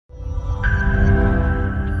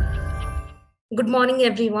Good morning,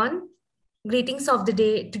 everyone. Greetings of the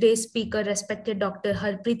day. Today's speaker, respected Dr.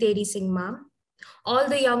 Harpreet A De Singh, ma'am, all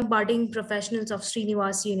the young budding professionals of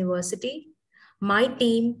Srinivas University, my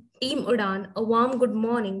team, Team Udaan, a warm good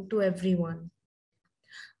morning to everyone.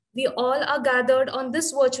 We all are gathered on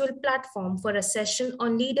this virtual platform for a session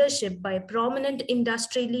on leadership by prominent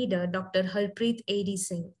industry leader, Dr. Harpreet A De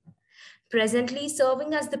Singh. Presently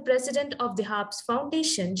serving as the president of the Harps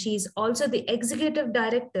Foundation, she is also the executive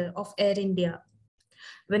director of Air India.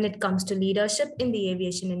 When it comes to leadership in the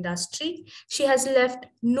aviation industry, she has left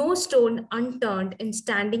no stone unturned in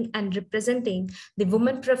standing and representing the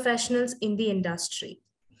women professionals in the industry.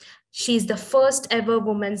 She is the first ever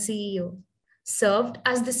woman CEO, served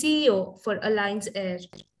as the CEO for Alliance Air.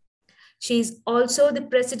 She is also the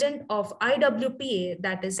president of IWPA,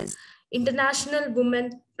 that is International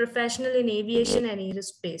Women Professional in Aviation and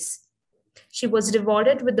Aerospace. She was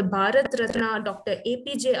rewarded with the Bharat Ratna Dr.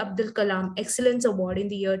 APJ Abdul Kalam Excellence Award in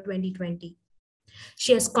the year 2020.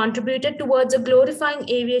 She has contributed towards a glorifying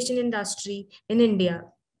aviation industry in India.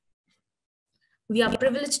 We are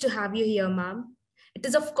privileged to have you here, ma'am. It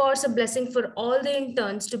is, of course, a blessing for all the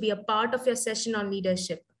interns to be a part of your session on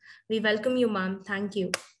leadership. We welcome you, ma'am. Thank you.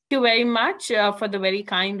 Thank you very much for the very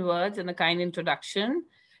kind words and the kind introduction.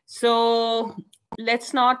 So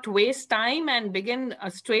let's not waste time and begin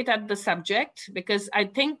straight at the subject, because I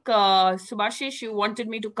think, Subhashish, you wanted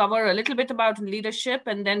me to cover a little bit about leadership,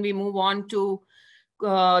 and then we move on to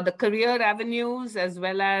the career avenues as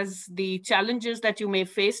well as the challenges that you may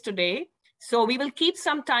face today. So we will keep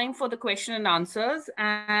some time for the question and answers.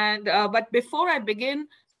 And but before I begin,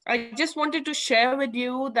 I just wanted to share with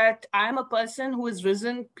you that I'm a person who has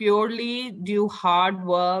risen purely due hard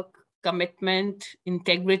work, commitment,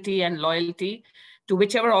 integrity, and loyalty to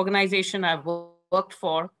whichever organization I've worked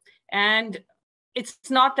for. And it's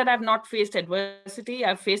not that I've not faced adversity.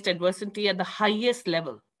 I've faced adversity at the highest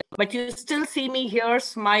level. But you still see me here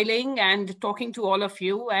smiling and talking to all of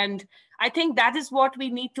you. And I think that is what we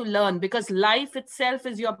need to learn, because life itself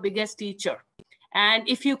is your biggest teacher. And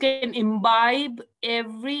if you can imbibe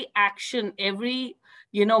every action, every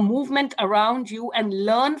movement around you and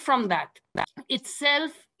learn from that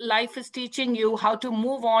itself, life is teaching you how to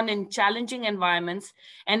move on in challenging environments.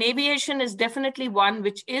 And aviation is definitely one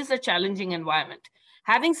which is a challenging environment.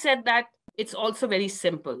 Having said that, it's also very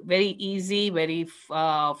simple, very easy, very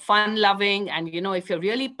fun-loving. And, if you're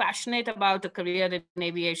really passionate about a career in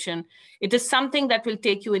aviation, it is something that will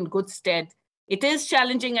take you in good stead. It is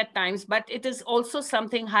challenging at times, but it is also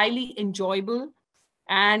something highly enjoyable.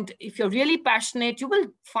 And if you're really passionate, you will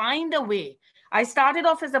find a way. I started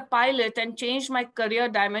off as a pilot and changed my career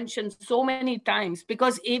dimension so many times,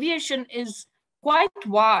 because aviation is quite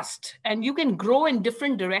vast and you can grow in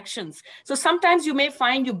different directions. So sometimes you may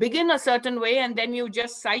find you begin a certain way and then you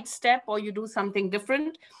just sidestep or you do something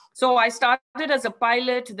different. So I started as a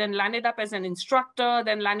pilot, then landed up as an instructor,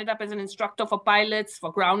 then landed up as an instructor for pilots,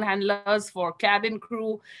 for ground handlers, for cabin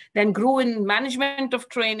crew, then grew in management of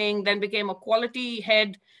training, then became a quality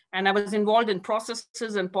head. And I was involved in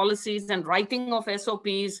processes and policies and writing of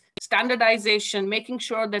SOPs, standardization, making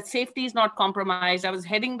sure that safety is not compromised. I was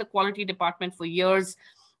heading the quality department for years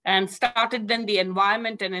and started then the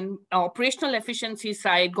environment and operational efficiency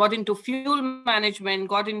side, got into fuel management,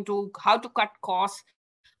 got into how to cut costs,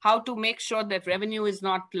 how to make sure that revenue is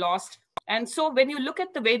not lost. And so when you look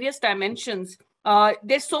at the various dimensions,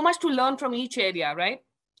 there's so much to learn from each area, right?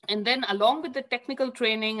 And then along with the technical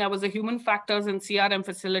training, I was a human factors and CRM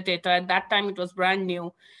facilitator. At that time, it was brand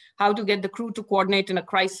new. How to get the crew to coordinate in a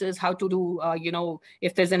crisis, how to do,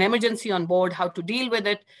 if there's an emergency on board, how to deal with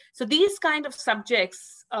it. So these kind of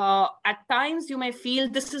subjects, at times you may feel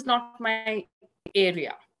this is not my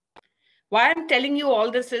area. Why I'm telling you all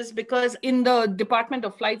this is because in the Department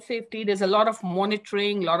of Flight Safety, there's a lot of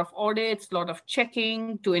monitoring, a lot of audits, a lot of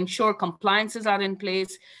checking to ensure compliances are in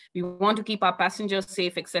place. We want to keep our passengers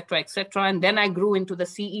safe, et cetera, et cetera. And then I grew into the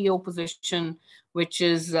CEO position, which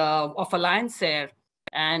is of Alliance Air.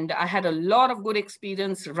 And I had a lot of good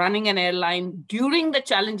experience running an airline during the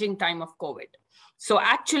challenging time of COVID. So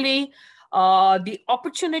actually, the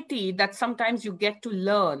opportunity that sometimes you get to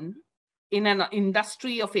learn in an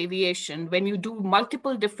industry of aviation, when you do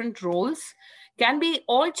multiple different roles, can be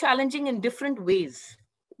all challenging in different ways.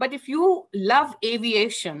 But if you love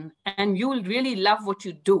aviation and you will really love what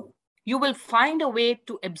you do, you will find a way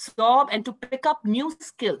to absorb and to pick up new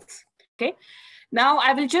skills, okay? Now,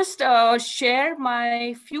 I will just share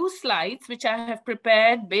my few slides, which I have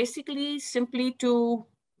prepared basically simply to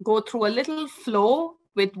go through a little flow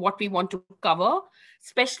with what we want to cover,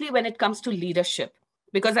 especially when it comes to leadership.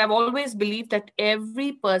 because I've always believed that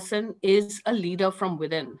every person is a leader from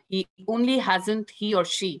within. He or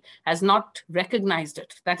she has not recognized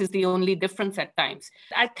it. That is the only difference at times.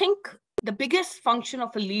 I think the biggest function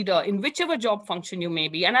of a leader in whichever job function you may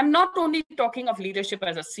be, and I'm not only talking of leadership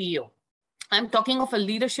as a CEO, I'm talking of a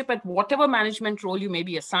leadership at whatever management role you may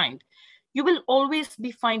be assigned, you will always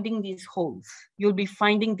be finding these holes. You'll be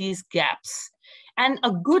finding these gaps. And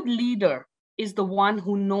a good leader is the one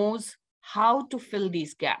who knows how to fill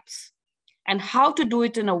these gaps and how to do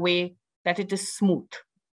it in a way that it is smooth,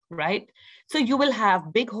 right? So you will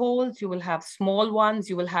have big holes, you will have small ones,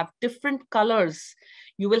 you will have different colors,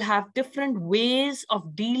 you will have different ways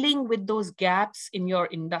of dealing with those gaps in your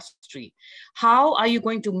industry. How are you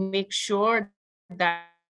going to make sure that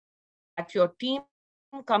your team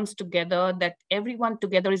comes together, that everyone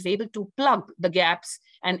together is able to plug the gaps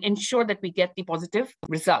and ensure that we get the positive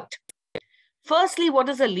result? Firstly, what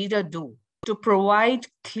does a leader do? To provide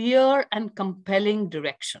clear and compelling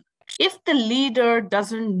direction. If the leader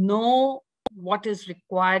doesn't know what is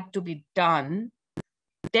required to be done,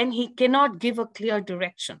 then he cannot give a clear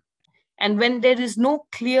direction. And when there is no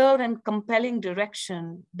clear and compelling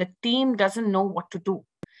direction, the team doesn't know what to do.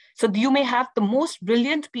 So you may have the most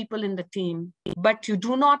brilliant people in the team, but you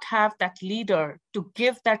do not have that leader to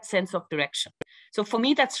give that sense of direction. So for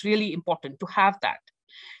me, that's really important to have that.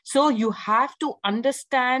 So you have to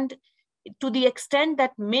understand to the extent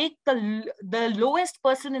that make the lowest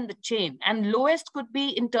person in the chain, and lowest could be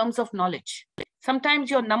in terms of knowledge.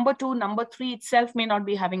 Sometimes your number 2, number 3 itself may not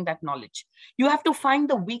be having that knowledge. You have to find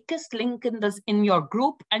the weakest link in your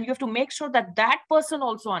group, and you have to make sure that that person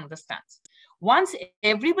also understands. Once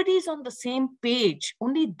everybody is on the same page,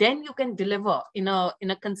 only then you can deliver in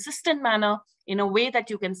a consistent manner, in a way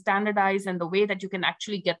that you can standardize and the way that you can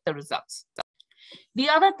actually get the results. The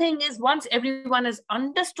other thing is, once everyone has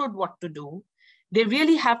understood what to do, they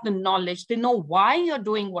really have the knowledge, they know why you're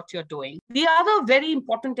doing what you're doing. The other very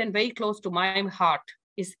important and very close to my heart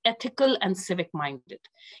is ethical and civic minded.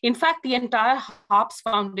 In fact, the entire HARPS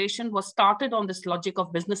Foundation was started on this logic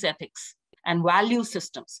of business ethics and value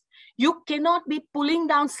systems. You cannot be pulling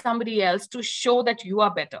down somebody else to show that you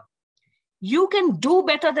are better. You can do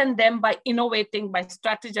better than them by innovating, by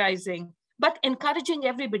strategizing, but encouraging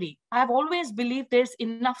everybody. I've always believed there's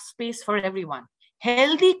enough space for everyone.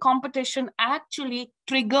 Healthy competition actually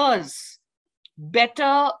triggers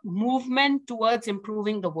better movement towards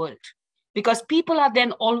improving the world, because people are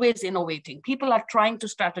then always innovating. People are trying to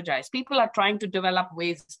strategize. People are trying to develop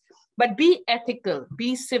ways. But be ethical,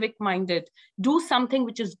 be civic-minded, do something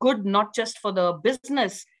which is good, not just for the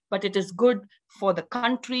business, but it is good for the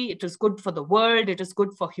country, it is good for the world, it is good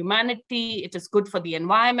for humanity, it is good for the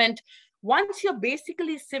environment. Once you're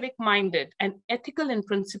basically civic-minded and ethical in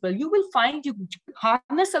principle, you will find you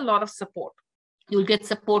harness a lot of support. You'll get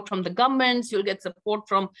support from the governments, you'll get support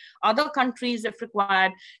from other countries if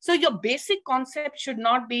required. So your basic concept should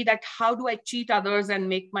not be that how do I cheat others and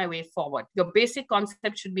make my way forward? Your basic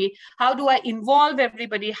concept should be how do I involve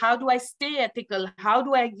everybody? How do I stay ethical? How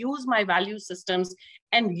do I use my value systems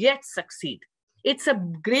and yet succeed? It's a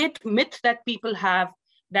great myth that people have,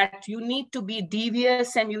 that you need to be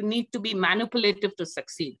devious and you need to be manipulative to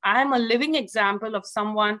succeed. I am a living example of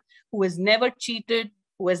someone who has never cheated,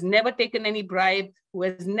 who has never taken any bribe, who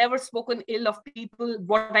has never spoken ill of people.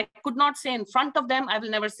 What I could not say in front of them, I will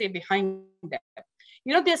never say behind them.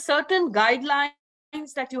 You know, there's certain guidelines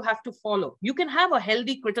that you have to follow. You can have a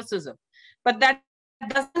healthy criticism, but that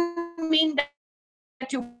doesn't mean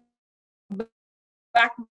that you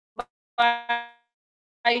backbite.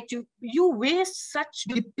 You waste such,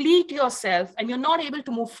 deplete yourself, and you're not able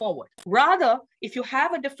to move forward. Rather, if you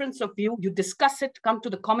have a difference of view, you discuss it, come to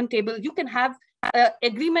the common table. You can have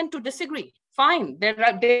agreement to disagree. Fine. There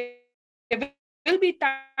will be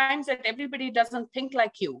times that everybody doesn't think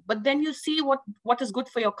like you, but then you see what is good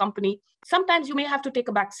for your company. Sometimes you may have to take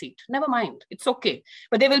a back seat. Never mind. It's okay.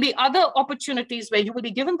 But there will be other opportunities where you will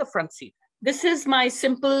be given the front seat. This is my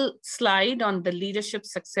simple slide on the leadership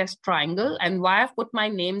success triangle, and why I've put my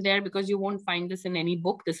name there, because you won't find this in any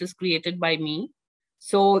book. This is created by me.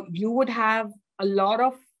 So you would have a lot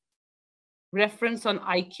of reference on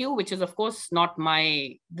IQ, which is of course not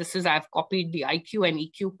my, I've copied the IQ and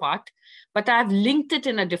EQ part, but I've linked it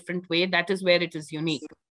in a different way. That is where it is unique.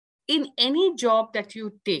 In any job that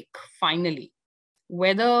you take, finally,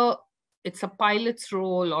 whether it's a pilot's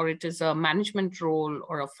role or it is a management role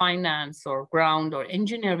or a finance or ground or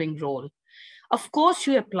engineering role, Of course,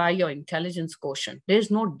 you apply your intelligence quotient. There's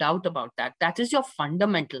no doubt about that. That is your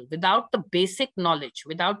fundamental. Without the basic knowledge,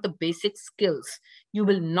 without the basic skills, you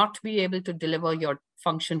will not be able to deliver your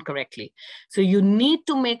function correctly. So you need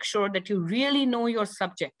to make sure that you really know your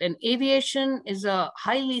subject. And aviation is a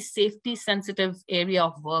highly safety sensitive area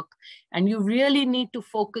of work. And you really need to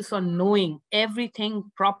focus on knowing everything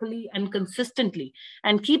properly and consistently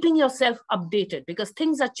and keeping yourself updated because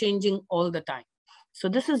things are changing all the time. So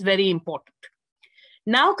this is very important.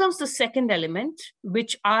 Now comes the second element,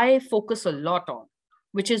 which I focus a lot on,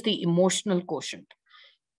 which is the emotional quotient.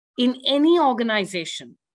 In any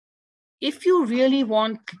organization, if you really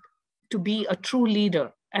want to be a true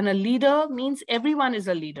leader, and a leader means everyone is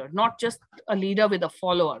a leader, not just a leader with a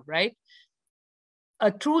follower, right? A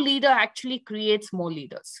true leader actually creates more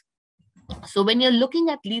leaders. So when you're looking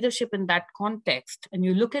at leadership in that context, and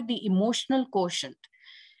you look at the emotional quotient,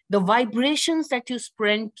 the vibrations that you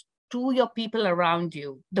spread to your people around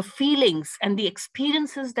you, the feelings and the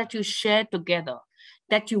experiences that you share together,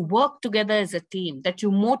 that you work together as a team, that you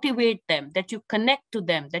motivate them, that you connect to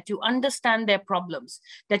them, that you understand their problems,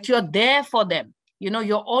 that you're there for them. You know,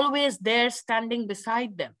 you're always there standing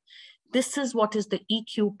beside them. This is what is the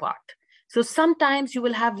EQ part. So sometimes you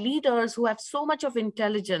will have leaders who have so much of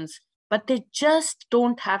intelligence, but they just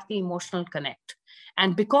don't have the emotional connect.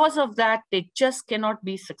 And because of that, they just cannot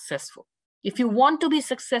be successful. If you want to be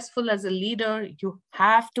successful as a leader, you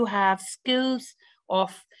have to have skills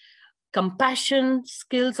of compassion,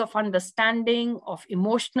 skills of understanding, of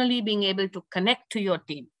emotionally being able to connect to your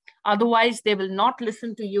team. Otherwise, they will not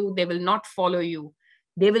listen to you. They will not follow you.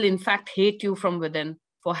 They will, in fact, hate you from within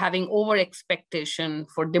for having over expectation,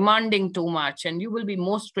 for demanding too much, and you will be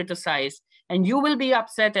most criticized, and you will be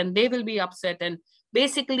upset, and they will be upset. And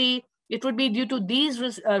basically, it would be due to these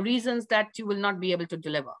reasons that you will not be able to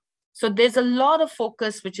deliver. So there's a lot of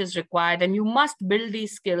focus which is required, and you must build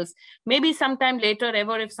these skills. Maybe sometime later,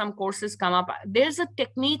 ever if some courses come up, there's a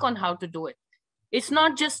technique on how to do it. It's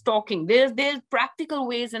not just talking. There's practical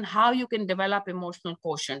ways in how you can develop emotional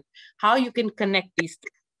quotient, how you can connect these two,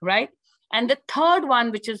 right? And the third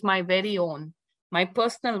one, which is my very own, my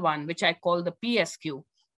personal one, which I call the PSQ,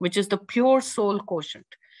 which is the pure soul quotient.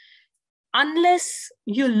 Unless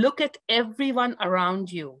you look at everyone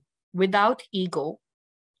around you without ego,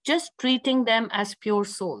 just treating them as pure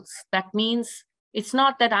souls. That means it's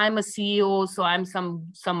not that I'm a CEO, so I'm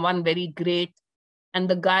someone very great, and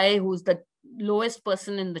the guy who's the lowest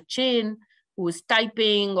person in the chain, who is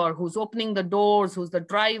typing or who's opening the doors, who's the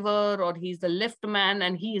driver, or he's the lift man,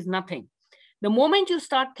 and he is nothing. The moment you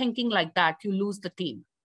start thinking like that, you lose the team,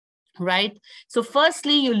 right? So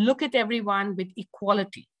firstly, you look at everyone with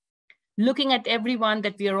equality, looking at everyone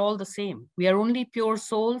that we are all the same. We are only pure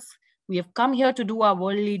souls. We have come here to do our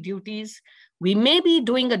worldly duties. We may be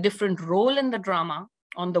doing a different role in the drama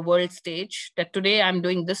on the world stage, that today I'm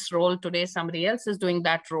doing this role, today somebody else is doing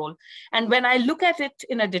that role. And when I look at it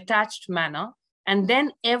in a detached manner, and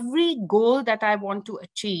then every goal that I want to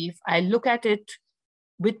achieve, I look at it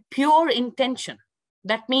with pure intention.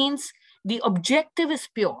 That means the objective is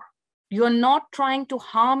pure. You're not trying to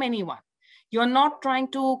harm anyone. You're not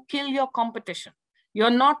trying to kill your competition. You're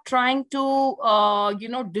not trying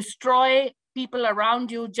to, destroy people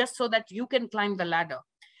around you just so that you can climb the ladder.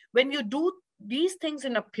 When you do these things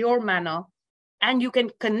in a pure manner and you can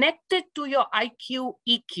connect it to your IQ,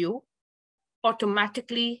 EQ,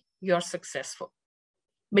 automatically you're successful.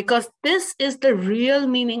 Because this is the real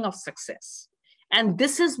meaning of success. And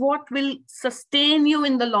this is what will sustain you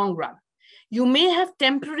in the long run. You may have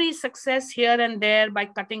temporary success here and there by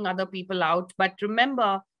cutting other people out, but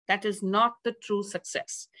remember, that is not the true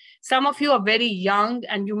success. Some of you are very young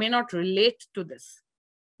and you may not relate to this.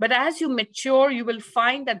 But as you mature, you will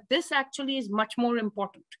find that this actually is much more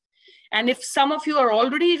important. And if some of you are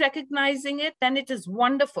already recognizing it, then it is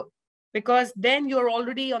wonderful, because then you're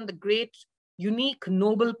already on the great, unique,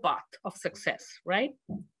 noble path of success, right?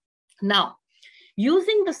 Now,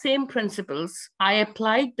 using the same principles, I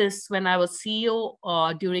applied this when I was CEO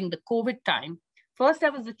during the COVID time. First, I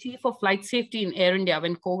was the chief of flight safety in Air India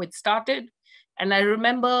when COVID started. And I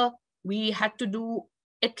remember we had to do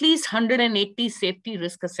at least 180 safety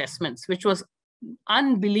risk assessments, which was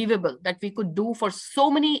unbelievable that we could do for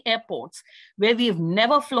so many airports where we've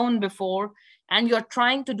never flown before. And you're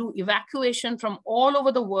trying to do evacuation from all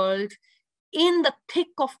over the world in the thick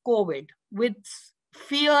of COVID with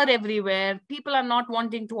fear everywhere. People are not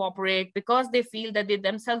wanting to operate because they feel that they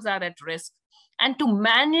themselves are at risk. And to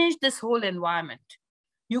manage this whole environment,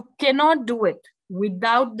 you cannot do it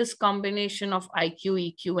without this combination of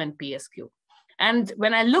IQ, EQ, and PSQ. And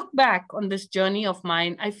when I look back on this journey of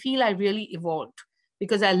mine, I feel I really evolved,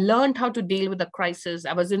 because I learned how to deal with the crisis.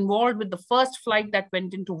 I was involved with the first flight that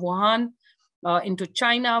went into Wuhan, into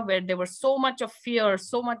China, where there was so much of fear,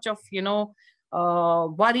 so much of,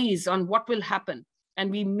 worries on what will happen. And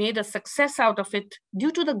we made a success out of it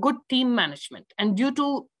due to the good team management and due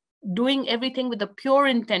to doing everything with a pure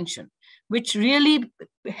intention, which really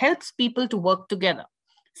helps people to work together.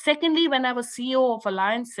 Secondly, when I was CEO of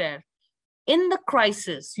Alliance Air, in the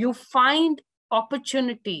crisis, you find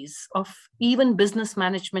opportunities of even business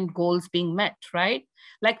management goals being met, right?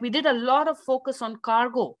 Like we did a lot of focus on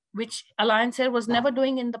cargo, which Alliance Air was never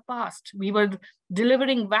doing in the past. We were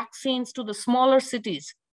delivering vaccines to the smaller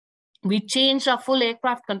cities. We changed our full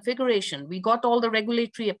aircraft configuration. We got all the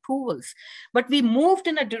regulatory approvals, but we moved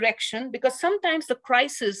in a direction because sometimes the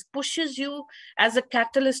crisis pushes you as a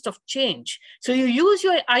catalyst of change. So you use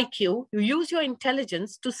your IQ, you use your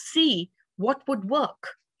intelligence to see what would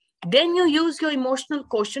work. Then you use your emotional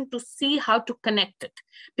quotient to see how to connect it.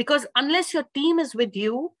 Because unless your team is with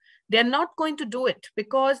you, they're not going to do it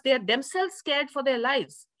because they're themselves scared for their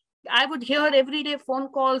lives. I would hear every day phone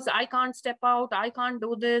calls, I can't step out, I can't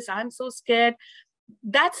do this, I'm so scared.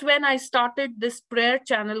 That's when I started this prayer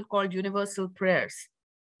channel called Universal Prayers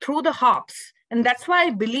through the harps. And that's why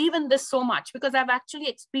I believe in this so much, because I've actually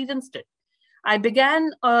experienced it. I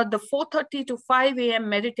began the 4:30 to 5 a.m.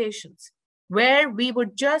 meditations, where we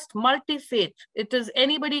would just multi-faith. It is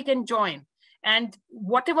anybody can join. And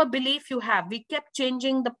whatever belief you have, we kept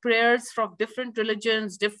changing the prayers from different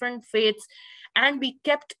religions, different faiths, and we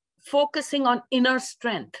kept focusing on inner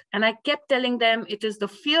strength. And I kept telling them it is the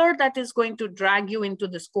fear that is going to drag you into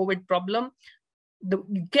this COVID problem.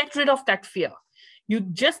 Get rid of that fear. You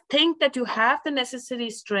just think that you have the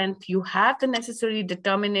necessary strength, you have the necessary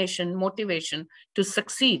determination, motivation to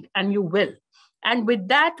succeed, and you will. And with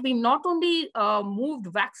that, we not only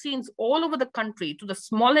moved vaccines all over the country to the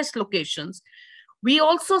smallest locations, we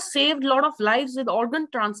also saved a lot of lives with organ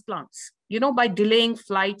transplants, by delaying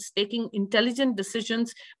flights, taking intelligent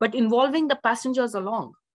decisions, but involving the passengers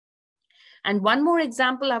along. And one more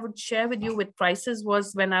example I would share with you with crisis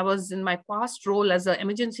was when I was in my past role as an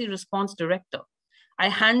emergency response director. I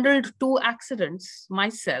handled 2 accidents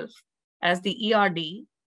myself as the ERD,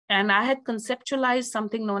 and I had conceptualized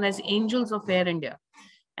something known as Angels of Air India.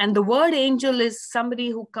 And the word angel is somebody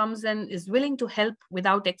who comes and is willing to help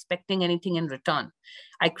without expecting anything in return.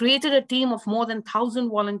 I created a team of more than 1,000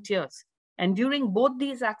 volunteers. And during both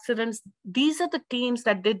these accidents, these are the teams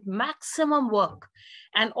that did maximum work.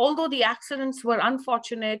 And although the accidents were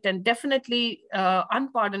unfortunate and definitely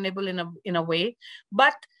unpardonable in a way,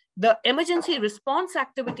 but the emergency response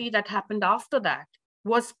activity that happened after that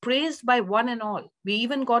was praised by one and all. We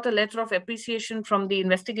even got a letter of appreciation from the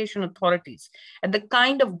investigation authorities and the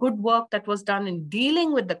kind of good work that was done in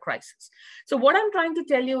dealing with the crisis. So what I'm trying to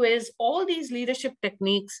tell you is all these leadership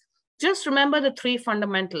techniques, just remember the 3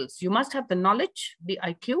 fundamentals. You must have the knowledge, the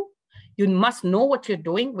IQ. You must know what you're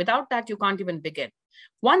doing. Without that, you can't even begin.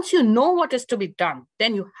 Once you know what is to be done,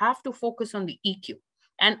 then you have to focus on the EQ.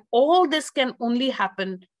 And all this can only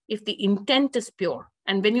happen if the intent is pure.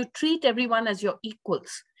 And when you treat everyone as your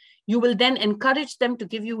equals, you will then encourage them to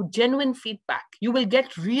give you genuine feedback. You will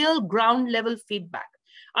get real ground level feedback.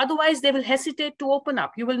 Otherwise, they will hesitate to open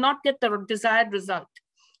up. You will not get the desired result.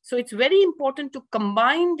 So it's very important to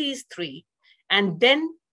combine these 3 and then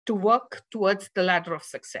to work towards the ladder of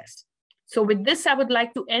success. So with this, I would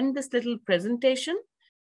like to end this little presentation.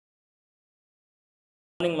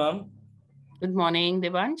 Good morning, ma'am. Good morning,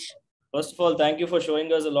 Devansh. First of all, thank you for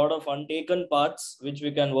showing us a lot of untaken paths which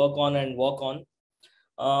we can work on and walk on.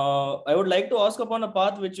 I would like to ask upon a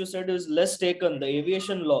path which you said is less taken, the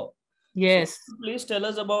aviation law. Yes. So please tell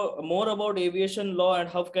us more about aviation law and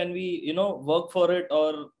how can we, work for it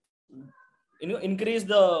or, increase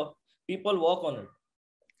the people work on it.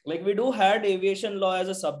 Like we do had aviation law as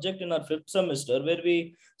a subject in our 5th semester where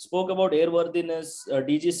we spoke about airworthiness,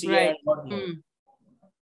 DGCA right. and whatnot.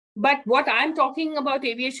 But what I'm talking about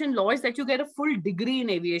aviation law is that you get a full degree in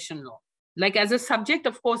aviation law. Like as a subject,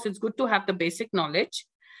 of course, it's good to have the basic knowledge.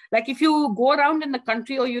 Like if you go around in the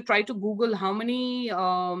country or you try to Google how many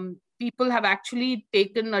people have actually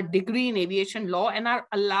taken a degree in aviation law and are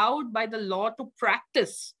allowed by the law to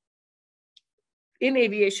practice in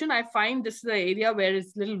aviation, I find this is the area where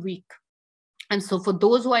it's a little weak. And so for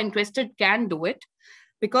those who are interested can do it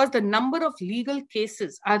because the number of legal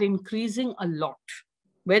cases are increasing a lot.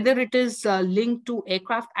 Whether it is linked to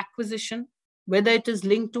aircraft acquisition, whether it is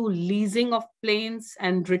linked to leasing of planes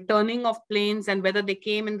and returning of planes, and whether they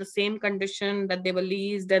came in the same condition that they were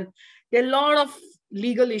leased. And there are a lot of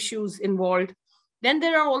legal issues involved. Then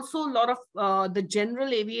there are also a lot of the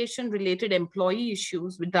general aviation related employee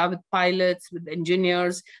issues with pilots, with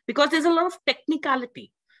engineers, because there's a lot of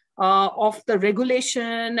technicality of the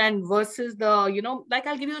regulation and versus the, like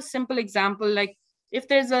I'll give you a simple example. Like if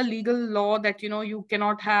there's a legal law that, you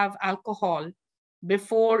cannot have alcohol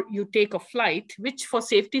before you take a flight, which for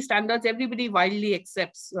safety standards, everybody widely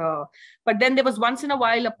accepts. But then there was once in a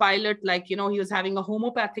while a pilot, like, he was having a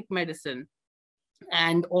homeopathic medicine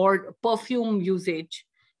and or perfume usage,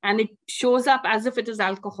 and it shows up as if it is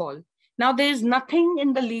alcohol. Now, there is nothing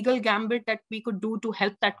in the legal gambit that we could do to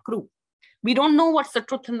help that crew. We don't know what's the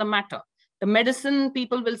truth in the matter. The medicine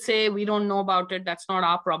people will say, we don't know about it. That's not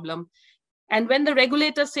our problem. And when the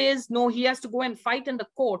regulator says, no, he has to go and fight in the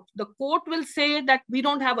court will say that we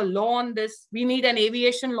don't have a law on this. We need an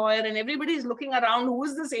aviation lawyer. And everybody's looking around, who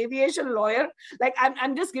is this aviation lawyer? Like,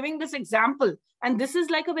 I'm just giving this example. And this is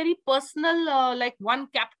like a very personal, like one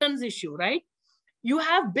captain's issue, right? You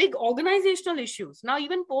have big organizational issues. Now,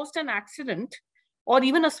 even post an accident or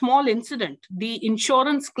even a small incident, the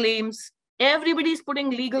insurance claims, everybody's putting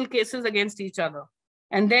legal cases against each other.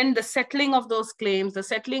 And then the settling of those claims, the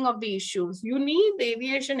settling of the issues, you need the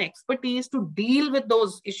aviation expertise to deal with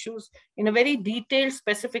those issues in a very detailed,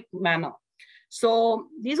 specific manner. So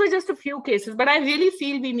these were just a few cases, but I really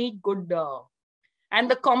feel we need good,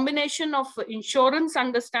 and the combination of insurance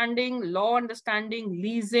understanding, law understanding,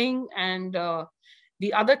 leasing, and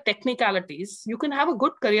the other technicalities, you can have a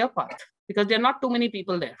good career path because there are not too many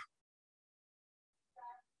people there.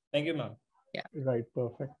 Thank you, ma'am. Yeah. Right.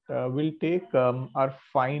 Perfect. We'll take our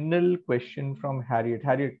final question from Harriet.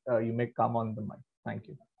 Harriet, you may come on the mic. Thank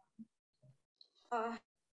you.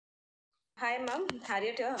 Hi, ma'am.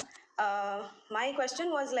 Harriet here. My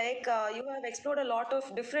question was like, you have explored a lot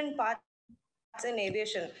of different parts in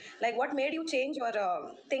aviation. Like, what made you change your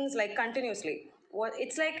things like continuously? What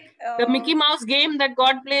it's like the Mickey Mouse game that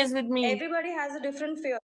God plays with me. Everybody has a different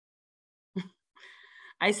fear.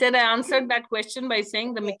 I said I answered that question by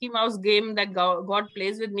saying the Mickey Mouse game that God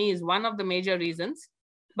plays with me is one of the major reasons.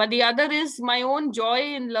 But the other is my own joy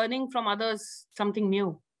in learning from others something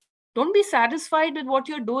new. Don't be satisfied with what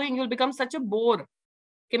you're doing. You'll become such a bore.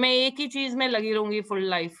 कि मैं एक ही चीज में लगी रहूंगी full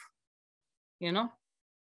life.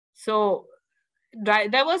 So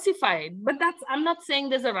diversified. But I'm not saying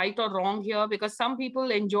there's a right or wrong here, because some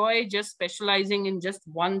people enjoy just specializing in just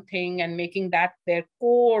one thing and making that their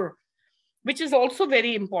core, which is also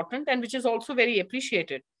very important and which is also very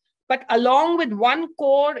appreciated. But along with one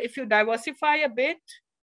core, if you diversify a bit,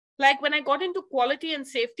 like when I got into quality and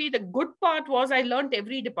safety, the good part was I learned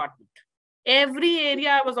every department. Every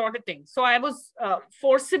area I was auditing. So I was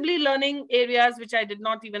forcibly learning areas which I did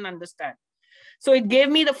not even understand. So it gave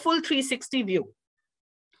me the full 360 view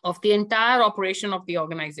of the entire operation of the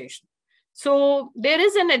organization. So there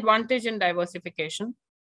is an advantage in diversification.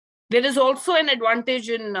 There is also an advantage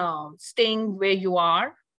in staying where you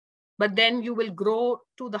are, but then you will grow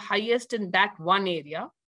to the highest in that one area.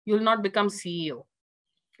 You will not become CEO.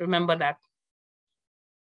 Remember that.